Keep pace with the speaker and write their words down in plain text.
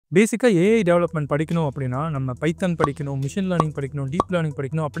பேசிக்கா AI development படிக்கணும் அப்படின்னா, நம்ம பைத்தன் படிக்கணும், மிஷின் லேர்னிங் படிக்கணும், டீப் லேர்னிங்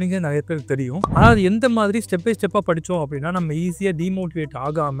படிக்கணும் அப்படிங்கிறது நெறைய பேருக்கு தெரியும். ஆனா அது எந்த மாதிரி ஸ்டெப் பை ஸ்டெப்பா படிச்சோம் அப்படின்னா, நம்ம ஈஸியா டிமோட்டிவேட்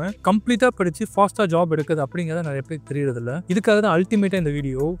ஆகாம கம்ப்ளீட்டா படிச்சு ஃபாஸ்ட்டா ஜாப் எடுக்குது அப்படிங்கிறது நெறைய பேருக்கு தெரியறதில்ல. இதுக்காக தான் அல்டிமேட்டா இந்த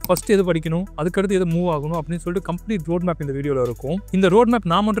வீடியோ. ஃபர்ஸ்ட் எது படிக்கணும், அதுக்கடுத்து எது மூவ் ஆகணும் அப்படின்னு சொல்லிட்டு கம்ப்ளீட் ரோட் மேப் இந்த வீடியோல இருக்கும். இந்த ரோட் மேப்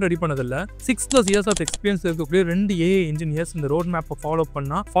நான் மட்டும் ரெடி பண்ணதில்ல. 6+ இயர்ஸ் ஆஃப் எக்ஸ்பீரியன்ஸ் இருக்கக்கூடிய 2 ஏஐ இன்ஜினியர்ஸ் இந்த ரோட் மேப்பை ஃபாலோ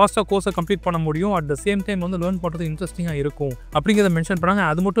பண்ணா ஃபாஸ்ட்டா கோர்ஸை கம்ப்ளீட் பண்ண முடியும். அட் த சேம் டைம் வந்து லேர்ன் பண்றது இன்ட்ரெஸ்டிங்கா இருக்கும் அப்படிங்கிறத மென்ஷன் பண்ணாங்க.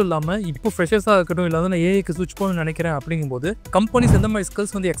 அது மட்டும் இல்லாம இப்போ ஃப்ரெஷர்ஸா இருக்கட்டும், இல்ல நான் ஏஐக்கு ஸ்விட்ச் பண்ணணும்னு நினைக்கிறேன் அப்படிங்கும்போது கம்பெனிஸ் எந்த மாதிரி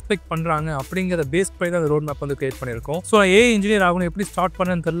ஸ்கில்ஸ் வந்து எக்ஸ்பெக்ட் பண்றாங்க அப்படிங்கிறத பேஸ் பண்ணி தான் ரோட் மேப் வந்து கிரியேட் பண்ணியிருக்கோம். ஸோ ஏஐ இன்ஜினியர் ஆகணும் எப்படி ஸ்டார்ட்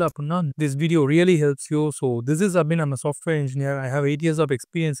பண்ணேன்னு தெரியல அப்படின்னா, this video really helps you. So this is abin. I'm a software engineer. I have 8 years of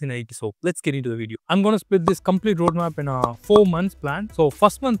experience in IT. So let's get into the video. I'm going to split this complete roadmap in a 4 months plan. So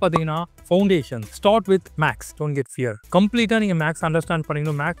first month பாத்தீங்கன்னா foundation. Start with max. Don't get fear. கம்ப்ளீட்டா நீங்க maths understand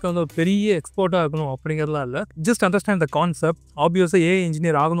பண்ணிக்கணும். Maths வந்து ஒரு பெரிய எக்ஸ்பர்ட்டா இருக்கணும் அப்படிங்கிறதுலாம் இல்ல. Just understand the concept. ஆப்வியஸா ஏஐ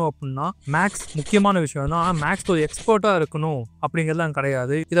இன்ஜினியர் ஆகணும் அப்படின்னா மேக்ஸ் முக்கியமான விஷயம் தான். மேக்ஸ் ஒரு எக்ஸ்பர்ட்டா இருக்கணும் அப்படிங்கிறதுலாம்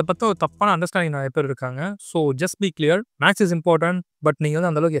கிடையாது. இதை பத்தி ஒரு தப்பான அண்டர்ஸ்டாண்டிங் நிறைய பேர் இருக்காங்க. So just be clear, maths is important. But நீங்க வந்து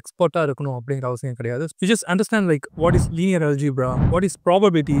அந்த அளவுக்கு எக்ஸ்பர்ட்டா இருக்கணும் அப்படிங்கிற அவசியம் கிடையாது. You just understand like what is linear algebra, what is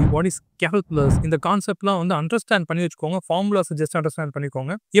probability, what is calculus. இந்த கான்செப்ட்லாம் வந்து அண்டர்ஸ்டாண்ட் பண்ணி வச்சுக்கோங்க. ஃபார்முலாஸ் ஜஸ்ட் அண்டர்ஸ்டாண்ட்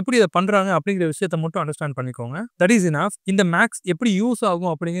பண்ணிக்கோங்க. எப்படி இதை பண்றாங்க அப்படிங்கிற விஷயத்தை மட்டும் அண்டர்ஸ்டாண்ட் பண்ணிக்கோங்க. That is enough. இந்த மேக்ஸ் எப்படி யூஸ்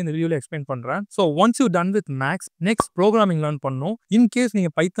ஆகும் அப்படிங்கிற இந்த வீடியோல எக்ஸ்பிளைன் பண்றேன். So once you done with maths, next programming learn பண்ணணும். இன்கேஸ்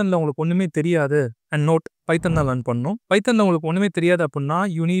நீங்க பைத்தன்ல உங்களுக்கு ஒண்ணுமே தெரியாது அண்ட் நோட் பைத்தன் தான் லேர்ன் பண்ணணும். பைத்தன்ல உங்களுக்கு ஒண்ணுமே தெரியாது அப்படின்னா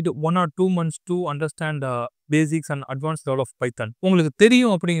you need 1 or 2 months to understand basics and advance level of பைத்தன். உங்களுக்கு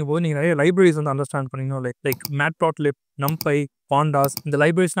தெரியும் அப்படிங்கும்போது நீங்க நிறைய லைப்ரரிஸ் வந்து அண்டர்ஸ்டாண்ட் பண்ணிக்கணும். லைக் மேட்ப்ளாட்லிப், நம்பை, பாண்டாஸ், இந்த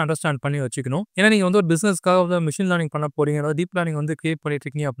லைப்ரரிஸ் அண்டர்ஸ்டாண்ட் பண்ணி வச்சுக்கணும். ஏன்னா நீங்க வந்து ஒரு பிசினஸ்க்காக வந்து மிஷின் லேர்னிங் பண்ண போறீங்க, அதாவது டீப் லேர்னிங் வந்து கிரியேட் பண்ணிட்டு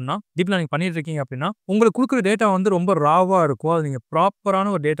இருக்கீங்க அப்படின்னா உங்களுக்கு கொடுக்குற டேட்டா வந்து ரொம்ப ராவா இருக்கும். அது நீங்க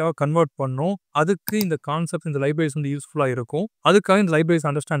ப்ராப்பரான ஒரு டேட்டாவை கன்வெர்ட் பண்ணும். அதுக்கு இந்த கான்செப்ட், இந்த லைப்ரரிஸ் வந்து யூஸ்ஃபுல்லா இருக்கும். அதுக்காக இந்த லைப்ரரிஸ்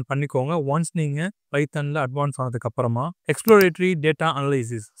அண்டர்ஸ்டாண்ட் பண்ணிக்கோங்க. ஒன்ஸ் நீங்க பைத்தன்ல அட்வான்ஸ் ஆனதுக்கு அப்புறமா எக்ஸ்ப்ளோரேட்டரி டேட்டா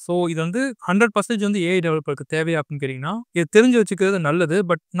அனலைசிஸ். ஸோ இது வந்து 100% வந்து ஏஐ டெவலப்பருக்கு தேவையா அப்படின்னு கேட்டீங்கன்னா, இது தெரிஞ்சு வச்சுக்கிறது நல்லது.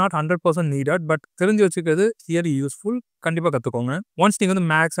 But not 100% needed. பட் தெரிஞ்சு வச்சுக்கிறது ரியலி யூஸ்ஃபுல். கண்டிப்பா கத்துக்கோங்க. ஒன்ஸ் நீங்க வந்து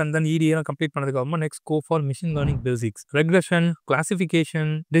maths and then ETA complete பண்ணதுக்கு அப்புறமா next go for machine learning basics, regression,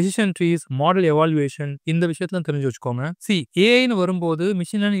 classification, decision trees, model evaluation. இந்த விஷயத்துல தெரிஞ்சு வச்சுக்கோங்க. ஏஐன்னு வரும்போது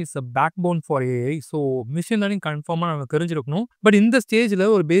machine learning is a back phone for AI. So machine learning கன்ஃபார்மா நம்ம தெரிஞ்சிருக்கணும். பட் இந்த ஸ்டேஜ்ல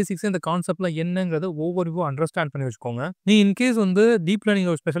ஒரு பேசிக்ஸ் இந்த கான்செப்ட்ல என்னங்கிறத ஓவர்வியூ அண்டர்ஸ்டாண்ட் பண்ணி வச்சுக்கோங்க. நீ இன்கேஸ் வந்து டீப்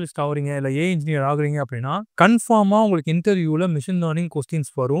லேர்னிங் ஒரு ஸ்பெஷலிஸ்ட் ஆகுறீங்க, இல்ல ஏஐ இன்ஜினியர் ஆகுறீங்க அப்படின்னா கன்ஃபார்மா உங்களுக்கு இன்டர்வியூல மிஷின் லேர்னிங்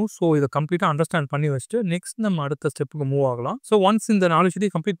கொஸ்டின்ஸ் வரும். ஸோ இதை கம்ப்ளீட்டா அண்டர்ஸ்டாண்ட் பண்ணி வச்சுட்டு நெக்ஸ்ட் நம்ம அடுத்த ஸ்டெப்புக்கு மூவ் ஆகலாம். ஸோ ஒன்ஸ் இந்த 4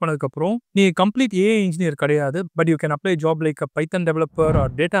 விஷயத்தையும் கம்ப்ளீட் பண்ணதுக்கு அப்புறம் நீ கம்ப்ளீட் ஏஐ இன்ஜினியர் கிடையாது. But you can apply job like Python developer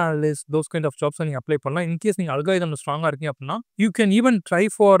R data analyst, those kind of jobs நீங்க அப்ளை பண்ணலாம். இன்கேஸ் நீங்க அல்காரிதம்ல ஸ்ட்ராங்கா இருக்கீங்க அப்படின்னா you can even try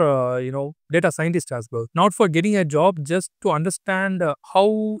for data scientist as well. Not for getting a job, just to understand how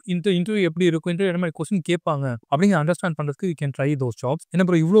interview எப்படி இருக்கும், interview என்ன மாதிரி கொஸ்டின் கேட்பாங்க அப்படிங்கிற அண்டர்ஸ்டாண்ட் பண்றதுக்கு you can try those jobs. என்ன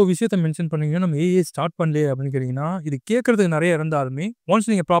அப்புறம் இவ்வளோ விஷயத்தை மென்ஷன் பண்ணீங்க, நம்ம ஏஐ ஸ்டார்ட் பண்ணலையே அப்படின்னு கேட்டீங்கன்னா, இது கேட்கறதுக்கு நிறைய இருந்தாலுமே ஒன்ஸ்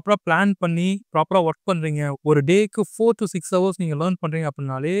நீங்க ப்ராப்பரா பிளான் பண்ணி ப்ராப்பரா ஒர்க் பண்றீங்க, ஒரு டேக்கு 4 to 6 hours நீங்க லேர்ன் பண்றீங்க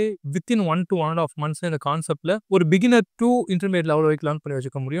அப்படின்னாலே வித்தின் 1 to 1.5 months இந்த கான்செப்ட்ல ஒரு பிகினர் டு இன்டர்மீடியட் லெவல் வரைக்கும் லேர்ன் பண்ணி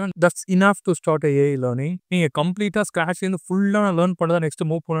வச்சுக்க முடியும். That's enough to start AI learning. நீங்க கம்ப்ளீட்டா ஸ்கிராச்ல இருந்து ஃபுல்லா லேர்ன் பண்ணதா நெக்ஸ்ட்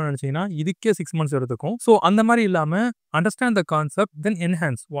மூவ் பண்ணணும்னு நினைச்சீங்கன்னா இதுக்கே 6 months எடுத்துக்கும். ஸோ அந்த மாதிரி இல்லாம understand the concept then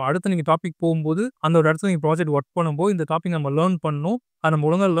enhance. அடுத்து நீங்க டாபிக் போகும்போது அந்த ஒரு இடத்துல நீங்க ப்ராஜெக்ட் ஒர்க் பண்ணும்போது இந்த டாபிக் நம்ம லேர்ன் பண்ணணும், அதை நம்ம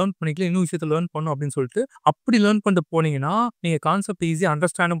ஒழுங்காக லேர்ன் பண்ணிக்கல, இன்னும் விஷயத்தை லேர்ன் பண்ணணும் அப்படின்னு சொல்லிட்டு அப்படி லேர்ன் பண்ணிட்டு போனீங்கன்னா நீங்க கான்செப்ட் ஈஸியாக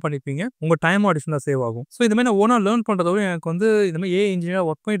அண்டர்ஸ்டாண்டும் பண்ணிப்பீங்க. உங்க டைம் அடிஷனலாக சேவ் ஆகும். ஸோ இந்த மாதிரி நான் ஓனா லேர்ன் பண்றதோட எனக்கு வந்து இந்த மாதிரி ஏஐ இன்ஜினியர்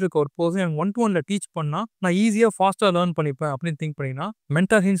ஒர்க் பண்ணிட்டு இருக்க ஒரு பர்சன் எனக்கு 1-to-1 டீச் பண்ணா நான் ஈஸியாக ஃபாஸ்ட்டாக லேர்ன் பண்ணிப்பேன் அப்படின்னு திங்க் பண்ணிங்கன்னா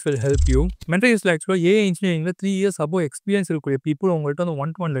mentor hints will help you. Mentor ஹின்ஸ்ல ஆக்சுவலாக ஏஐ இன்ஜினியரிங்ல 3 years above எக்ஸ்பீரியன்ஸ் இருக்கக்கூடிய பீப்புள் உங்கள்கிட்ட வந்து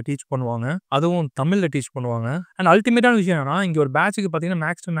 1-to-1 டீச் பண்ணுவாங்க. அதுவும் தமிழ்ல டீச் பண்ணுவாங்க. அண்ட் அல்டிமேட்டான விஷயம் என்னன்னா, இங்க ஒரு பேட்சுக்கு பார்த்தீங்கன்னா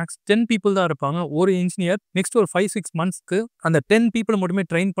மேக்ஸ் டு மேக்ஸ் 10 people தான் இருப்பாங்க. ஒரு இன்ஜினியர் நெக்ஸ்ட் ஒரு 5-6 monthsக்கு அந்த 10 people மட்டுமே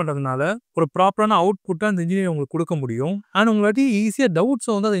ட்ரெயின் பண்றதுனால ஒரு ப்ராப்பரான அவுட்புட்டை அந்த இன்ஜினியர் உங்களுக்கு கொடுக்க முடியும். அண்ட் உங்களாட்டி ஈஸியா டவுட்ஸ்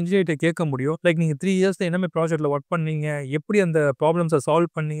வந்து அந்த இன்ஜினியர்கிட்ட கேட்க முடியும். லைக் நீங்க 3 yearsல என்ன மாதிரி ப்ராஜெக்ட்ல ஒர்க் பண்ணீங்க, எப்படி அந்த ப்ராப்ளம்ஸை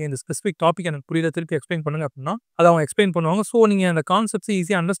சால்வ் பண்ணீங்க, இந்த ஸ்பெசிபிக் டாபிக் எனக்கு புரியல, திருப்பி எக்ஸ்பிளைன் பண்ணுங்க அப்படின்னா அதை அவங்க எக்ஸ்பிளைன் பண்ணுவாங்க. ஸோ நீங்க அந்த கான்செப்ட்ஸ்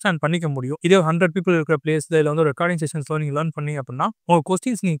ஈஸியா அண்டர்ஸ்டாண்ட் பண்ணிக்க முடியும். இதே 100 people இருக்கிற பிளேஸ்ல இல்லை வந்து ஒரு ரெக்கார்டிங் செஷன்ஸ்ல நீங்க லேர்ன் பண்ணீங்க அப்படின்னா உங்க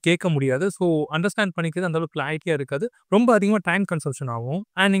கொஸ்டின்ஸ் நீங்க கேட்க முடியாது. ஸோ அண்டர்ஸ்டாண்ட் பண்ணிக்கிறது அந்த அளவுக்கு கிளாரிட்டியா இருக்காது. ரொம்ப அதிகமாக டைம் கன்சம்ஷன் ஆகும்.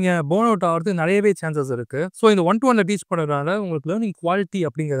 அண்ட் நீங்க போர்ன் அவுட் ஆகிறது நிறையவே சான்சஸ் இருக்கு. ஸோ இந்த 1-to-1 டீச் பண்ணுறதுனால உங்களுக்கு லேர்னிங் குவாலிட்டி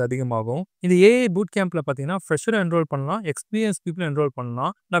அப்படிங்கிறது அதிகமாகும். இந்த ஏஐ பூட் கேம்ப்ல பார்த்தீங்கன்னா ஃப்ரெஷரை என்ரோல் பண்ணலாம், எக்ஸ்பீரியன்ஸ் பீப்புள் என்ரோல்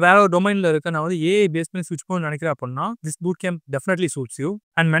பண்ணலாம். நான் வேற ஒரு டொமைன்ல இருக்கேன், நான் வந்து ஏஐ பேஸ் பண்ணி ஸ்விட்ச் பண்ண நினைக்கிறேன் அப்படின்னா அப்படின்னா this boot camp definitely shoots you.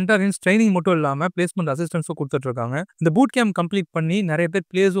 And mentor இன்ஸ் ட்ரைனிங் மட்டும் இல்லாம பிளேஸ்மெண்ட் அசிஸ்டன்ஸும் கொடுத்துட்டு இருக்காங்க. இந்த பூட் கேம்ப் கம்ப்ளீட் பண்ணி நிறைய பேர்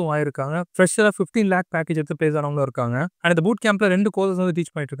பிளேஸும் ஆயிருக்காங்க. ஃப்ரெஷரா 15 lakh பேக்கேஜ் எடுத்து பிளேஸ் ஆனவங்களும் இருக்காங்க. அண்ட் இந்த பூட் கேம்ப்ல 2 கோர்சஸ் வந்து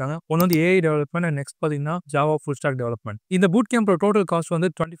டீச் பண்ணிட்டு இருக்காங்க. ஒன்னு வந்து AI டெவலப்மெண்ட் அண்ட் நெக்ஸ்ட் பாத்தீங்கன்னா ஜாவா ஃபுல் ஸ்டாக் டெவலப்மெண்ட். இந்த பூட் கேம்போட டோட்டல் காஸ்ட் வந்து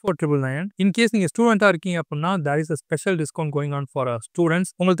 24,999. இன் கேஸ் நீங்க ஸ்டூடெண்டா இருக்கீங்க அப்படின்னா there is a special discount going on for students.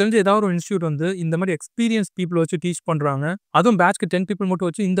 உங்களுக்கு தெரிஞ்ச ஏதாவது ஒரு இன்ஸ்டியூட் வந்து இந்த மாதிரி எக்ஸ்பீரியன்ஸ் பீப்புள் வச்சு டீச் பண்றாங்க, அதுவும் பேட்ச்க்கு 10 people மட்டும்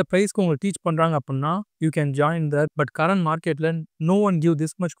வச்சு இந்த பிரைஸ்க்கு உங்களுக்கு டீச் பண்றாங்க அப்படின்னா you can join that. But current marketல no one give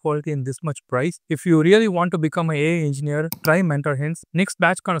this much quality and this much price. If you really want to become a AI engineer, try mentor hints. Next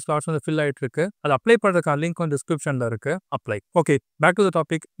batchக்கான slots வந்து fill ஆயிட்டு இருக்கு. அது apply பண்றதுக்கான link வந்து டிஸ்கிரிப்ஷன்ல இருக்கு. Apply. Okay, back to the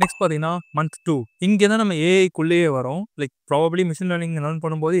topic. Next பாத்தீங்கன்னா month 2. இங்க தான் நம்ம AI குள்ளேயே வரோம். Like probably machine learning learn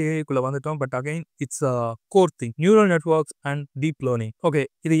பண்ணும்போது AI குள்ள வந்துட்டோம். But again it's a core thing. Neural networks and deep learning. Okay,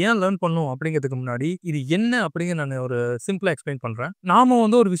 இது ஏன் லேர்ன் பண்ணணும் அப்படிங்கிறதுக்கு முன்னாடி இது என்ன அப்படிங்கிற நான் ஒரு சிம்பிளா எக்ஸ்பிளைன் பண்றேன். நாம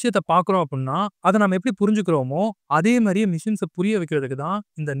வந்து ஒரு விஷயத்தை பார்க்குறோம் அப்படின்னா அதை நம்ம எப்படி புரிஞ்சுக்கிறோமோ அதே மாதிரியே மிஷின்ஸை புரிய வைக்கிறதுக்கு தான்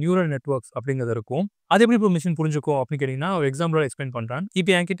இந்த நியூரல் நெட்வொர்க்ஸ் அப்படிங்கிறது இருக்கும். அது எப்படி இப்போ மிஷின் புரிஞ்சுக்கும் அப்படின்னு கேட்டீங்கன்னா ஒரு எக்ஸாம்பிளோட எக்ஸ்பிளைன் பண்றேன்.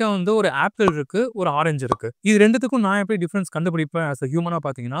 இப்போ என்கிட்ட வந்து ஒரு ஆப்பிள் இருக்கு, ஒரு ஆரஞ்சு இருக்கு. இது ரெண்டுத்துக்கும் நான் எப்படி டிஃபரன்ஸ் கண்டுபிடிப்பேன் as a ஹியூமனா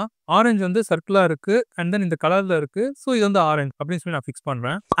பாத்தீங்கன்னா, ஆரஞ்சு வந்து சர்க்கிளா இருக்கு அண்ட் தென் இந்த கலர்ல இருக்கு, ஸோ இது வந்து ஆரஞ்சு அப்படின்னு சொல்லி நான் ஃபிக்ஸ்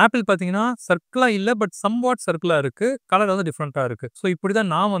பண்றேன். ஆப்பிள் பாத்தீங்கன்னா சர்க்கிளா இல்ல, பட் சம்வாட் சர்க்கிளா இருக்கு, கலர் வந்து டிஃப்ரெண்டா இருக்கு. ஸோ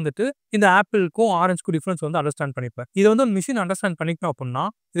இப்படிதான் நான் வந்துட்டு இந்த ஆப்பிளுக்கும் ஆரஞ்சுக்கும் டிஃபரன்ஸ் வந்து அண்டர்ஸ்டாண்ட் பண்ணிப்பேன். இதை வந்து ஒரு மிஷின் அண்டர்ஸ்டாண்ட் பண்ணிக்கணும் அப்படின்னா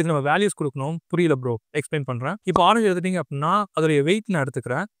இதுக்கு நம்ம வேல்யூஸ் கொடுக்கணும். புரியல ப்ரோ, எக்ஸ்பிளைன் பண்றேன். இப்போ ஆரஞ்சு எடுத்துட்டீங்க அப்படின்னா அதோடைய வெயிட் நான்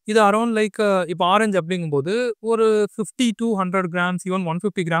எடுத்துக்கிறேன். இது அரௌண்ட் லைக் இப்போ ஆரஞ்சு அப்படிங்கும்போது ஒரு 50 to 100 கிராம்ஸ், ஈவன்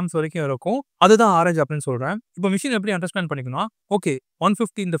 150 கிராம்ஸ் வரைக்கும் இருக்கும். அதுதான் ஆரஞ்சு அப்படின்னு சொல்றேன். இப்போ மிஷின் எப்படி அண்டர்ஸ்டாண்ட் பண்ணிக்கணும், ஓகே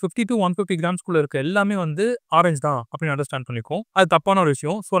 150 இந்த 50 to 150 கிராம்ஸ்குள்ள இருக்க எல்லாமே வந்து ஆரஞ்சு தான் அப்படின்னு அண்டர்ஸ்டாண்ட் பண்ணிக்கும். அது தப்பான ஒரு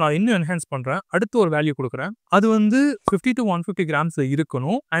விஷயம். ஸோ நான் இன்னும் என்ஹான்ஸ் பண்றேன். அடுத்து ஒரு வேல்யூ கொடுக்குறேன். அது வந்து 50 to 150 கிராம்ஸ்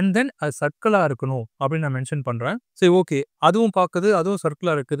இருக்கணும் அண்ட் தென் அது சர்க்கிளா இருக்கணும் அப்படின்னு நான் மென்ஷன் பண்றேன். சரி, ஓகே, அதுவும் பார்க்குது, அதுவும்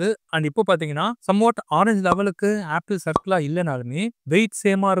சர்க்கிளா இருக்குது. அண்ட் இப்போ பாத்தீங்கன்னா சம்வாட் ஆரஞ்சு லெவலுக்கு ஆப்பிள் சர்க்கிளா இல்லைனாலுமே வெயிட்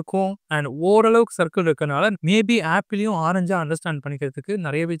சேமா இருக்கும் அண்ட் ஓரளவுக்கு சர்க்கிள் இருக்கனால மேபி ஆப்பிளையும் ஆரஞ்சா அண்டர்ஸ்டாண்ட் பண்ணிக்கிறதுக்கு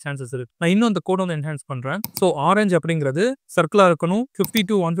நிறையவே சான்சஸ் இருக்கு. நான் இன்னும் அந்த கோட் வந்து என்ஹான்ஸ் பண்றேன். ஸோ ஆரஞ்சு அப்படிங்கிறது சர்க்கிளா இருக்கணும், 50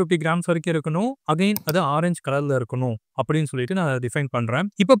 to 150 கிராம்ஸ் வரைக்கும் இருக்கணும், அகைன் அது ஆரஞ்சு கலர்ல இருக்கணும் அப்படின்னு சொல்லிட்டு நான் டிஃபைன் பண்றேன்.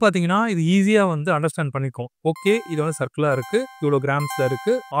 இப்போ பாத்தீங்கன்னா இது ஈஸியா வந்து அண்டர்ஸ்டாண்ட் பண்ணிக்கும். ஓகே, இது வந்து சர்க்கிளா இருக்கு, இவ்வளவு கிராம்ஸ்ல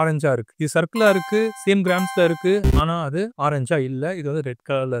இருக்கு, ஆரஞ்சா இருக்கு. இது சர்க்கிளா இருக்கு, சேம் கிராம்ஸ்ல இருக்கு, ஆனா அது ஆரஞ்சா இல்ல, இது வந்து ரெட்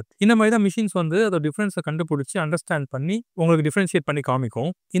கலர்ல இருக்கு. இந்த மாதிரி தான் மிஷின்ஸ் வந்து அதோட டிஃபரன்ஸை கண்டுபிடிச்சு அண்டர்ஸ்டாண்ட் பண்ணி உங்களுக்கு டிஃபரன்ஷியேட் பண்ணி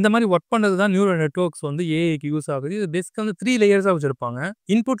காமிக்கும். இந்த மாதிரி ஒர்க் பண்றது தான் நியூரல் நெட்வொர்க்ஸ் வந்து ஏஐக்கு யூஸ் ஆகுது. இது பேசிக்கா வந்து 3 லேயர்ஸா வச்சிருப்பாங்க.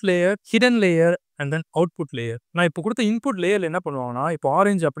 Input layer, hidden layer and then output layer. நான் இப்போ கொடுத்த இன்புட் லேயர்ல என்ன பண்ணுவாங்கன்னா, இப்போ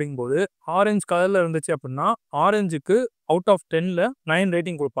ஆரஞ்சு அப்படிங்கும்போது ஆரஞ்சு கலர்ல இருந்துச்சு அப்படின்னா ஆரஞ்சுக்கு அவுட் ஆஃப் 10ல 9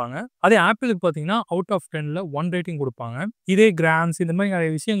 ரேட்டிங் கொடுப்பாங்க. அதே ஆப்பிளுக்கு பாத்தீங்கன்னா அவுட் ஆஃப் 10ல 1 ரேட்டிங் கொடுப்பாங்க. இதே கிராம்ஸ் இந்த மாதிரி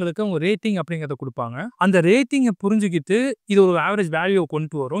நிறைய விஷயங்களுக்கு அவங்க ரேட்டிங் அப்படிங்கிறத கொடுப்பாங்க. அந்த ரேட்டிங்கை புரிஞ்சுக்கிட்டு இது ஒரு ஆவரேஜ் வேல்யூ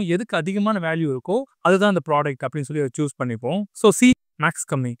கொண்டு வரும். எதுக்கு அதிகமான வேல்யூ இருக்கோ அதுதான் அந்த ப்ராடக்ட் அப்படின்னு சொல்லி சூஸ் பண்ணிப்போம். ஸோ மேக்ஸ்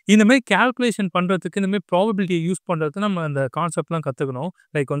கம்மி. இந்த மாதிரி கால்குலேஷன் பண்றதுக்கு இந்த மாதிரி ப்ராபபிலிட்டியை யூஸ் பண்றதுக்கு நம்ம அந்த கான்செப்ட்லாம் கத்துக்கணும்.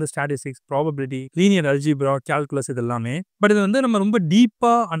 லைக் வந்து statistics, probability, linear algebra, calculus இது எல்லாமே. பட் இது வந்து நம்ம ரொம்ப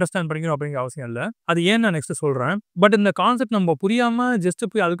டீப்பா அண்டர்ஸ்டாண்ட் பண்ணிக்கணும் அப்படிங்கிற அவசியம் இல்லை. அது ஏன் நான் நெக்ஸ்ட் சொல்றேன். பட் இந்த கான்செப்ட் நம்ம புரியாம ஜஸ்ட்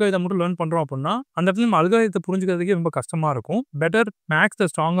போய் அல்காரிதம் மட்டும் லேர்ன் பண்றோம் அப்படின்னா அந்த இடத்துல நம்ம அல்காரிதத்தை புரிஞ்சுக்கிறதுக்கே ரொம்ப கஷ்டமா இருக்கும். பெட்டர் மேக்ஸ்ல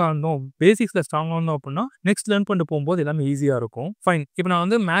ஸ்ட்ராங்கா இருந்தோம், பேசிக்ஸ்ல ஸ்ட்ராங்கா இருந்தோம் அப்படின்னா நெக்ஸ்ட் லேர்ன் பண்ணிட்டு போகும்போது எல்லாமே ஈஸியா இருக்கும். ஃபைன். இப்போ நான்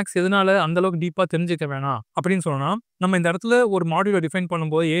வந்து மேக்ஸ் எதனால அந்த அளவுக்கு டீப்பா தெரிஞ்சுக்க வேணாம் அப்படின்னு சொன்னா நம்ம இந்த இடத்துல ஒரு மாடியூலை டிஃபைன்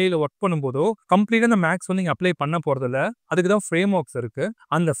பண்ணும்போது ஏஐல ஒர்க் பண்ணும்போதோ கம்ப்ளீட்டா இந்த மேக்ஸ் வந்து நீங்க அப்ளை பண்ண போறதில்ல. அதுக்கு தான் ஃப்ரேம் ஒர்க்ஸ் இருக்கு.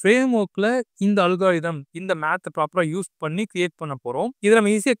 அந்த ஃப்ரேம் ஒர்க்ல இந்த அல்காரிதம், இந்த மேத் ப்ராப்பரா யூஸ் பண்ணி கிரியேட் பண்ண போறோம். இதை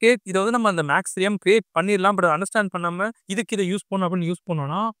நம்ம ஈஸியா இதை வந்து நம்ம அந்த மேக்ஸ் தெரியாம கிரியேட் பண்ணிடலாம். பட் அண்டர்ஸ்டாண்ட் பண்ணாம இதுக்கு இதை யூஸ் பண்ணணும் அப்படின்னு யூஸ்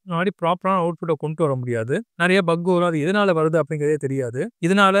பண்ணோம்னா முன்னாடி ப்ராப்பரான அவுட்புட்டை கொண்டு வர முடியாது. நிறைய பக் வரும். அது எதனால வருது அப்படிங்கிறதே தெரியாது.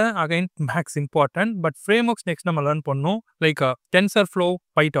 இதனால again maths important. But frame works next நம்ம லேர்ன் பண்ணணும். லைக் டென்சர் ஃப்ளோ,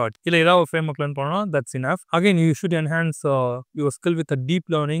 பைடாட் இல்ல ஏதாவது ஒரு ஃப்ரேம் ஒர்க் லேர்ன் பண்ணோம்னா that's enough. Again you should enhance your skill with a deep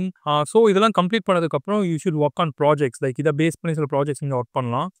learning. So இதெல்லாம் கம்ப்ளீட் பண்ணதுக்கு அப்புறம் you should work on projects. Like இதை பேஸ் பண்ணி சில ப்ராஜெக்ட்ஸ் நீங்க ஒர்க்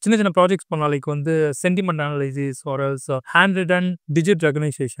பண்ணலாம். சின்ன சின்ன ப்ராஜெக்ட்ஸ் பண்ணலாம். லைக் வந்து sentiment analysis or else hand return digit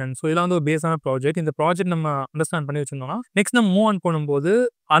recognition. So இதெல்லாம் வந்து ஒரு பேஸான ப்ராஜெக்ட். இந்த ப்ராஜெக்ட் நம்ம அண்டர்ஸ்டாண்ட் பண்ணி வச்சிருந்தோம்னா நெக்ஸ்ட் நம்ம மூவ் ஆன் பண்ணும்போது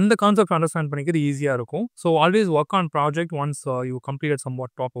அந்த கான்செப்ட் அண்டர்ஸ்டாண்ட் பண்ணிக்கிறது ஈஸியா இருக்கும். So always work on project once you completed some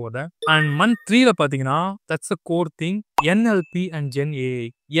what top over that. And month 3ல பாத்தீங்கன்னா that's a core thing, NLP and GEn AI.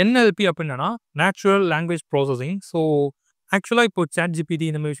 NLP அப்படின்னா நேச்சுரல் லாங்குவேஜ் ப்ராசஸிங். ஸோ ஆக்சுவலாக இப்போ chat GPT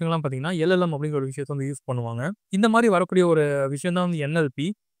இந்த மாதிரி விஷயங்கள்லாம் பார்த்தீங்கன்னா LLM அப்படிங்கிற ஒரு விஷயத்தை வந்து யூஸ் பண்ணுவாங்க. இந்த மாதிரி வரக்கூடிய ஒரு விஷயம் தான் வந்து NLP.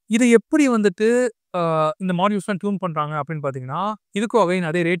 இதை எப்படி வந்துட்டு இந்த மாடியூல்ஸ்லாம் டியூன் பண்றாங்க அப்படின்னு பார்த்தீங்கன்னா, இதுக்கும் அகைன்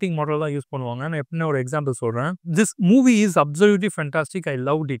அதே ரேட்டிங் மாடல் தான் யூஸ் பண்ணுவாங்க. நான் எப்படின்னா ஒரு எக்ஸாம்பிள் சொல்றேன். "This movie is absolutely fantastic. I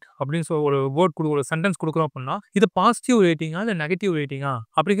loved it" அப்படின்னு ஒரு ஒரு சென்டென்ஸ் குடுக்குறோம் அப்படின்னா, இது பாசிட்டிவ் ரேட்டிங்கா இல்ல நெகட்டிவ் ரேட்டிங்கா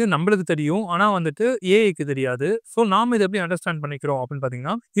அப்படிங்கிறது நம்மளுக்கு தெரியும். ஆனா வந்துட்டு ஏஐக்கு தெரியாது. ஸோ நாம இத எப்படி அண்டர்ஸ்டாண்ட் பண்ணிக்கிறோம் அப்படின்னு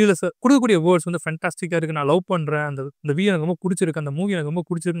பார்த்தீங்கன்னா, இதுல குடுக்கக்கூடிய வேர்ட்ஸ் வந்து ஃபேன்டாஸ்டிக்கா இருக்கு. நான் லவ் பண்றேன். இந்த எனக்கு ரொம்ப புடிச்சிருக்கு. அந்த மூவி எனக்கு ரொம்ப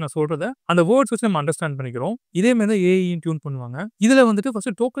புடிச்சிருக்குன்னு நான் சொல்றத, அந்த வேர்ட்ஸ் வச்சு நம்ம அண்டர்ஸ்டாண்ட் பண்ணிக்கிறோம். இதே மாரி தான் ஏஐயும் டியூன் பண்ணுவாங்க. இதுல வந்துட்டு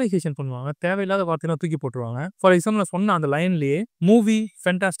ஃபர்ஸ்ட் டோக்கனைசேஷன் பண்ணுவாங்க. தேவையில்லாத வார்த்தையெல்லாம் தூக்கி போட்டுருவாங்க. ஃபார் எக்ஸாம்பிள் நான் சொன்ன அந்த லைன்லயே மூவி,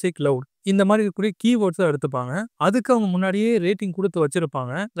 ஃபேன்டாஸ்டிக், லவ்ட் இந்த மாரி இருக்கக்கூடிய கீவேர்ட்ஸ எடுத்துப்பாங்க. அதுக்கு அவங்க முன்னாடியே ரேட்டிங் குடுத்து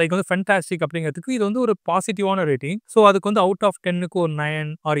வச்சிருப்பாங்க. லைக் வந்து ஃபேன்டாஸ்டிக் அப்படிங்கிறதுக்கு இது வந்து ஒரு பாசிட்டிவான ரேட்டிங். ஸோ அதுக்கு வந்து அவுட் ஆஃப் 10க்கு ஒரு 9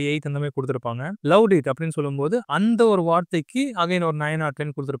 ஆர் 8 அந்த மாரி குடுத்திருப்பாங்க. லவ்ட் இட் அப்படின்னு சொல்லும்போது அந்த ஒரு வார்த்தைக்கு அகைன் ஒரு 9 ஆர்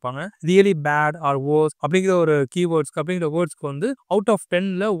 10 குடுத்திருப்பாங்க. ரியலி பேட் ஆர் வொர்ஸ்ட் அப்படிங்கிற ஒரு கீவேர்ட்ஸ்க்கு அப்படிங்கிற வேர்ட்ஸ்க்கு வந்து அவுட் ஆஃப்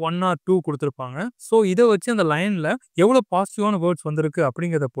 10ல 1 ஆர் 2 குடுத்திருப்பாங்க. ஸோ இத வச்சு அந்த லைன்ல எவ்வளவு பாசிட்டிவான வேர்ட்ஸ் வந்திருக்கு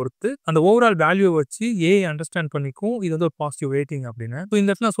அப்படிங்கிறத பொறுத்து அந்த ஓவரால் வேல்யூ வச்சு ஏஐ அண்டர்ஸ்டாண்ட் பண்ணிக்கும். இது வந்து ஒரு பாசிட்டிவ் ரேட்டிங் அப்படின்னு. ஸோ இந்த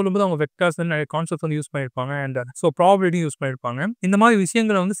இடத்துல நான் சொல்லும்போது அவங்க வெக்டார்ஸ் நிறைய கான்செப்ட்ஸ் வந்து யூஸ் பண்ணியிருப்பாங்க. அண்ட் ப்ராபபிலிட்டி யூஸ் பண்ணியிருப்பாங்க. இந்த மாதிரி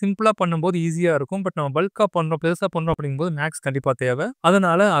விஷயங்களை வந்து சிம்பிளா பண்ணும்போது ஈஸியா இருக்கும். பட் நம்ம பல்கா பண்றோம், பெருசா பண்றோம் அப்படிங்கும்போது மேக்ஸ் கண்டிப்பா தேவை.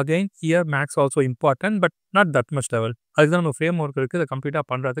 அதனால again here maths also important but not that much level. அதுதான் நம்ம ஃப்ரேம் ஒர்க் இருக்கு. இதை கம்ப்ளீட்டா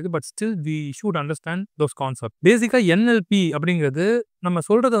பண்றதுக்கு. But still we should understand those concept. பேசிக்கா என்எல்பி அப்படிங்கிறது நம்ம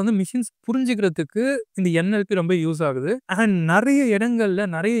சொல்றத வந்து மிஷின்ஸ் புரிஞ்சுக்கிறதுக்கு இந்த என்எல்பி ரொம்ப யூஸ் ஆகுது. அண்ட் நிறைய இடங்கள்ல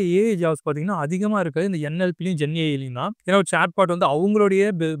நிறைய ஏஐ ஜாப்ஸ் பார்த்தீங்கன்னா அதிகமா இருக்கிறது இந்த என்எல்பிலையும் ஜென்ஏஐலையும் தான். ஏன்னா ஒரு சாட்பாட் வந்து அவங்களுடைய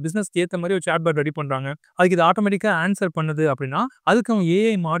பிசினஸ்க்கு ஏற்ற மாதிரி ஒரு சாட்பாட் ரெடி பண்றாங்க. அதுக்கு இது ஆட்டோமேட்டிக்கா ஆன்சர் பண்ணுது அப்படின்னா அதுக்கு அவங்க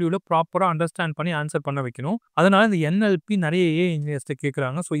ஏஐ மாடியூல ப்ராப்பரா அண்டர்ஸ்டாண்ட் பண்ணி ஆன்சர் பண்ண வைக்கணும். அதனால இந்த என்எல்பி நிறைய ஏஐ இன்ஜினியர்ஸ்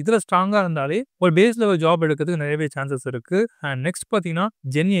கேட்கறாங்க. ஸோ இதுல ஸ்ட்ராங்கா இருந்தாலே ஒரு பேஸ் லெவல் ஜாப் எடுக்கிறதுக்கு நிறையவே சான்சஸ் இருக்கு. அண்ட் நெக்ஸ்ட் பார்த்தீங்கன்னா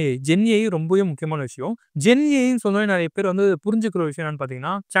ஜென்ஏஐ. ஜென்ஏஐ ரொம்பவே முக்கியமான விஷயம். ஜென்ஏஐன்னு சொன்னா நிறைய பேர் வந்து புரிஞ்சுக்கிற விஷயம் என்னன்னு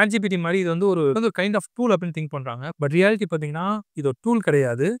பார்த்தீங்கன்னா, சாட்ஜிபிடி மாதிரி இது வந்து ஒரு கைண்ட் ஆஃப் டூல் அப்படின்னு திங்க் பண்றாங்க. பட் ரியாலிட்டி பார்த்தீங்கன்னா இது ஒரு டூல்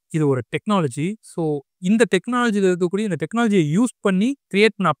கிடையாது. இது ஒரு டெக்னாலஜி. ஸோ இந்த டெக்னாலஜில இருக்கக்கூடிய இந்த டெக்னாலஜியை யூஸ் பண்ணி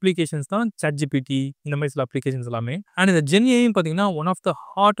கிரியேட் பண்ண அப்ளிகேஷன்ஸ் தான் சாட்ஜிபிடி இந்த மாதிரி சில அப்ளிகேஷன்ஸ் எல்லாமே. அண்ட் இந்த ஜென்ஏஐயும் பார்த்தீங்கன்னா one of the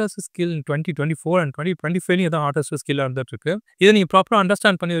hardest skill in 2024 and 2025 இதான் ஹார்டஸ்ட் ஸ்கில்லா இருந்துட்டு இருக்கு. இதை நீங்க ப்ராப்பரா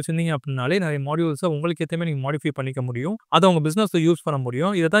அண்டர்ஸ்டாண்ட் பண்ணி வச்சிருந்தீங்க அப்படின்னாலே நிறைய மாடியூல்ஸை உங்களுக்கு ஏற்ற மாதிரி நீங்க மாடிஃபை பண்ணிக்க முடியும். அதை உங்க பிசினஸ்ல யூஸ் பண்ண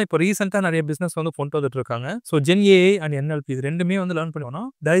முடியும். இதை தான் இப்போ ரீசெண்டா நிறைய பிசினஸ் வந்து கொண்டு வந்துட்டு இருக்காங்க. ஸோ ஜென்ஏஐ அண்ட் என்எல்பி இது ரெண்டுமே வந்து லேர்ன் பண்ணுவோம்னா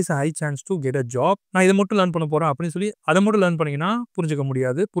there is a high chance to get a job. நான் இதை மட்டும் லேர்ன் பண்ண போறேன் அப்படின்னு சொல்லி அதை மட்டும் லேர்ன் பண்ணீங்கன்னா புரிஞ்சுக்க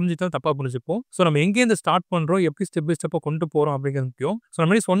முடியாது. புரிஞ்சுட்டா தப்பா புரிஞ்சுப்போம். ஸோ நம்ம எங்கே ஸ்டார்ட் பண்றோம், எப்படி ஸ்டெப் பை ஸ்டெப்பா கொண்டு போறோம் அப்படிங்கிறது முக்கியம். ஸோ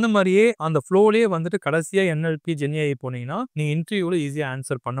நம்ம சொன்ன மாதிரியே அந்த ஃப்ளோலயே வந்துட்டு கடைசியா என்எல்பி ஜென்ஏஐ போனீங்கன்னா நீங்க இன்டர்வியூல ஈஸியா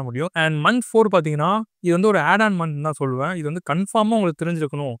ஆன்சர் பண்ண முடியும். அண்ட் மந்த் 4 பாத்தீங்கன்னா இது வந்து ஒரு ஆட் ஆன் மந்த் தான் சொல்லுவேன். இது வந்து கன்ஃபார்மா உங்களுக்கு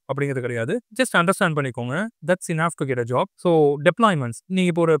தெரிஞ்சிருக்கணும் அப்படிங்கிறது கிடையாது. ஜஸ்ட் அண்டர்ஸ்டாண்ட் பண்ணிக்கோங்க. That's enough to get a job. So டெப்ளாய்மெண்ட்ஸ் நீங்க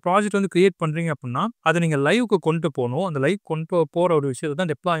இப்போ ஒரு ப்ராஜெக்ட் வந்து கிரியேட் பண்றீங்க அப்படின்னா அதை நீங்க லைவ்க்கு கொண்டு போகணும். அந்த லைவ் கொண்டு போற ஒரு விஷயத்தை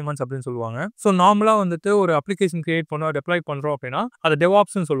தான் டெப்ளாய்மெண்ட்ஸ் அப்படின்னு சொல்லுவாங்க. ஸோ நார்மலா வந்துட்டு ஒரு அப்ளிகேஷன் கிரியேட் பண்ணோம், டெப்ளாய் பண்றோம் அப்படின்னா அதை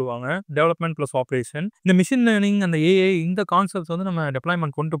டெவாப்ஸ்னு சொல்லுவாங்க. Development plus operation. இந்த மிஷின் லேர்னிங் அந்த ஏஐ இந்த கான்செப்ட்ஸ் வந்து நம்ம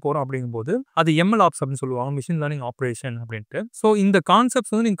டெப்ளாய்மெண்ட் கொண்டு போறோம் அப்படிங்கும்போது அது MLOPS அப்படின்னு சொல்லுவாங்க. மிஷின் லேர்னிங் ஆப்ரேஷன் அப்படின்ட்டு. ஸோ இந்த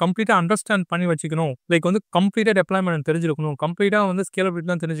கான்செப்ட்ஸ் வந்து நீங்க கம்ப்ளீட்டா அண்டர்ஸ்டாண்ட் பண்ணி வச்சுக்கணும். லைக் வந்து கம்ப்ளீட்டா டெப்ளாய்மெண்ட் தெரிஞ்சிருக்கணும். கம்ப்ளீட்டா வந்து ஸ்கேலபிலிட்டி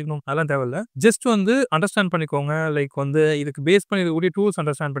தான் தெரிஞ்சுக்கணும். அதெல்லாம் தேவையில்ல. ஜஸ்ட் வந்து அண்டர்ஸ்டாண்ட் பண்ணிக்கோங்க. லைக் வந்து இதுக்கு பேஸ் பண்ணி இருக்கக்கூடிய டூல்ஸ்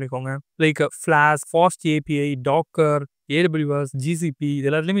அண்டர்ஸ்டாண்ட் பண்ணிக்கோங்க. Like flash, fast API, Docker, AWS, GCP இது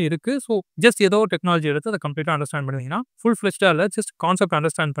எல்லாத்துலயுமே இருக்கு. ஸோ ஜஸ்ட் ஏதோ ஒரு டெக்னாலஜி எடுத்து அதை கம்ப்ளீட்டா அண்டர்ஸ்டாண்ட் பண்ணிங்கன்னா ஃபுல் ஃபிளெஷ்டா இல்ல, ஜஸ்ட் கான்செப்ட்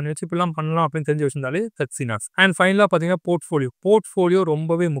அண்டர்ஸ்டாண்ட் பண்ணி வச்சு இப்படிலாம் பண்ணலாம் அப்படின்னு தெரிஞ்சு வச்சிருந்தாலே தட்ஸ் இனஃப். அண்ட் ஃபைனலா பாத்தீங்கன்னா போர்ட்ஃபோலியோ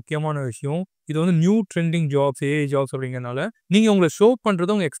ரொம்பவே முக்கியமான விஷயம். இது வந்து new trending jobs, AI jobs அப்படிங்கிறனால நீங்க உங்களை ஷோ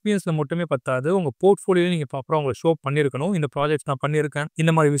பண்றது உங்க எக்ஸ்பீரியன்ஸ்ல மட்டுமே பத்தாது. உங்க போர்ட்ஃபோலியோ நீங்க ப்ராப்பரா உங்களை ஷோ பண்ணிருக்கணும். இந்த ப்ராஜெக்ட்ஸ் நான் பண்ணியிருக்கேன்,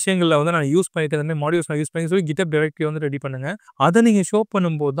 இந்த மாதிரி விஷயங்கள்ல வந்து நான் யூஸ் பண்ணிட்டு இந்த மாடியூல்ஸ் நான் யூஸ் பண்ணி சொல்லி GitHub டைரக்டரி வந்து ரெடி பண்ணுங்க. அதை நீங்க ஷோ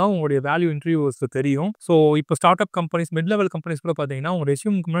பண்ணும்போது தான் உங்களுடைய வேல்யூ இன்டர்வியூஸ்க்கு தெரியும். ஸோ இப்போ start up companies, mid level companies கூட பாத்தீங்கன்னா உங்க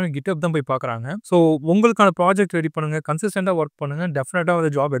ரெஸ்யூமுக்கு முன்னாடி GitHub தான் போய் பாக்குறாங்க. ஸோ உங்களுக்கான ப்ராஜெக்ட் ரெடி பண்ணுங்க, கன்சிஸ்டன்டா ஒர்க் பண்ணுங்க, டெஃபினட்டா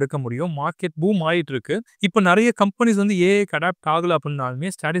வந்து ஜாப் எடுக்க முடியும். மார்க்கெட் பூம் ஆயிட்டு இருக்கு. இப்போ நிறைய கம்பெனிஸ் வந்து ஏஐக்கு அடாப்ட் ஆகல அப்படின்னாலுமே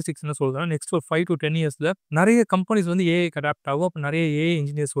ஸ்டாட்டிஸ்டிக்ஸ் என்ன சொல்றாங்க, நெக்ஸ்ட் ஒரு 5 to 10 இயர்ஸ்ல நிறைய கம்பெனிஸ் வந்து ஏஐக்கு அடாப்ட் ஆகும். அப்ப நிறைய ஏஐ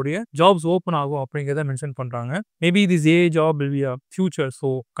இன்ஜினியர்ஸ் உடைய ஜாப்ஸ் ஓப்பன் ஆகும் அப்படிங்கிறத மென்ஷன் பண்றாங்க. Maybe this AI job will be a future. So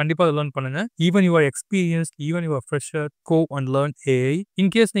கண்டிப்பா அதை லேர்ன் பண்ணுங்க. Even your experience, even your fresher, go and learn AI.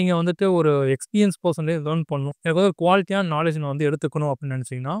 In case நீங்க வந்துட்டு ஒரு எக்ஸ்பீரியன்ஸ் பர்சன்டே லேர்ன் பண்ணணும், எனக்கு ஒரு குவாலிட்டியான நாலேஜ் நான் வந்து எடுத்துக்கணும் அப்படின்னு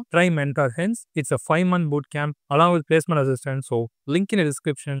நினைச்சீங்கன்னா try mentor hence. It's a 5-month boot camp along with placement assistance. So link in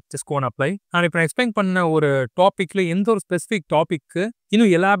description, just go and apply. நான் இப்போ எக்ஸ்பிளைன் பண்ண ஒரு டாபிக்ல எந்த ஒரு ஸ்பெசிஃபிக் டாபிக்கு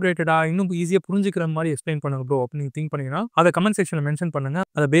இன்னும் எலாபரேட்டடா இன்னும் ஈஸியா ஈஸியா புரிஞ்சுக்கிற மாதிரி எக்ஸ்பிளைன் பண்ணுங்க ப்ரோ அப்படின்னு நீங்க திங்க் பண்ணீங்கன்னா அதை கமெண்ட் செக்ஷன்ல மென்ஷன் பண்ணுங்க.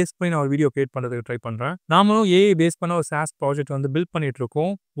 அதை பேஸ் பண்ணி நான் ஒரு வீடியோ கிரியேட் பண்றதுக்கு ட்ரை பண்றேன். நாமளும் ஏஐ பேஸ் பண்ண ஒரு SaaS ப்ராஜெக்ட் வந்து பில்ட் பண்ணிட்டு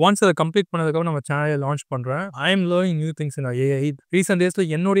இருக்கோம். ஒன்ஸ் அதை கம்ப்ளீட் பண்ணதுக்கப்புறம் நம்ம சேனலை லான்ச் பண்றேன். I am learning new things in AI. Recent டேஸ்ல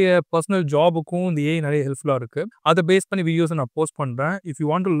என்னுடைய பர்சனல் ஜாபுக்கும் இந்த ஏஐ நிறைய ஹெல்ப்ஃபுல்லா இருக்கு. அதை பேஸ் பண்ணி வீடியோஸ் நான் போஸ்ட் பண்றேன். If you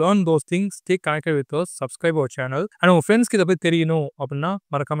want to learn those things, stay connected with us, subscribe our channel. And உங்க ஃப்ரெண்ட்ஸ்க்கு இதை பத்தி தெரியணும் அப்படின்னா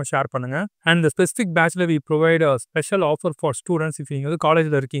மறக்காம ஷேர் பண்ணுங்க. அண்ட் இந்த specific பேட்ச்ல we provide a special offer for students. If நீங்க வந்து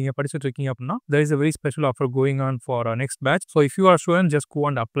காலேஜ்ல இருக்கீங்க, படிச்சுட்டு இருக்கீங்க அப்படின்னா there is a very special offer going on for our next batch. So if you are a student, just go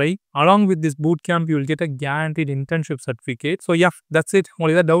and apply. Along with this boot camp, you will get a guaranteed internship certificate. So yeah, that's it.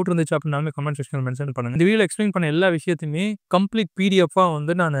 உங்களுக்கு ஏதாவது doubt இருந்துச்சு அப்படின்னாலும் comment செக்ஷன்ல mention பண்ணுங்க. இந்த வீடியோல explain பண்ண எல்லா விஷயத்தையுமே கம்ப்ளீட் PDF-ஆ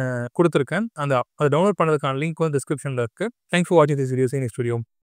வந்து நான் கொடுத்துருக்கேன். அதை டவுன்லோட் பண்ணதுக்கான லிங்க் வந்து டிஸ்கிரிப்ஷன்ல இருக்கு. Thanks for watching this video. See you next video.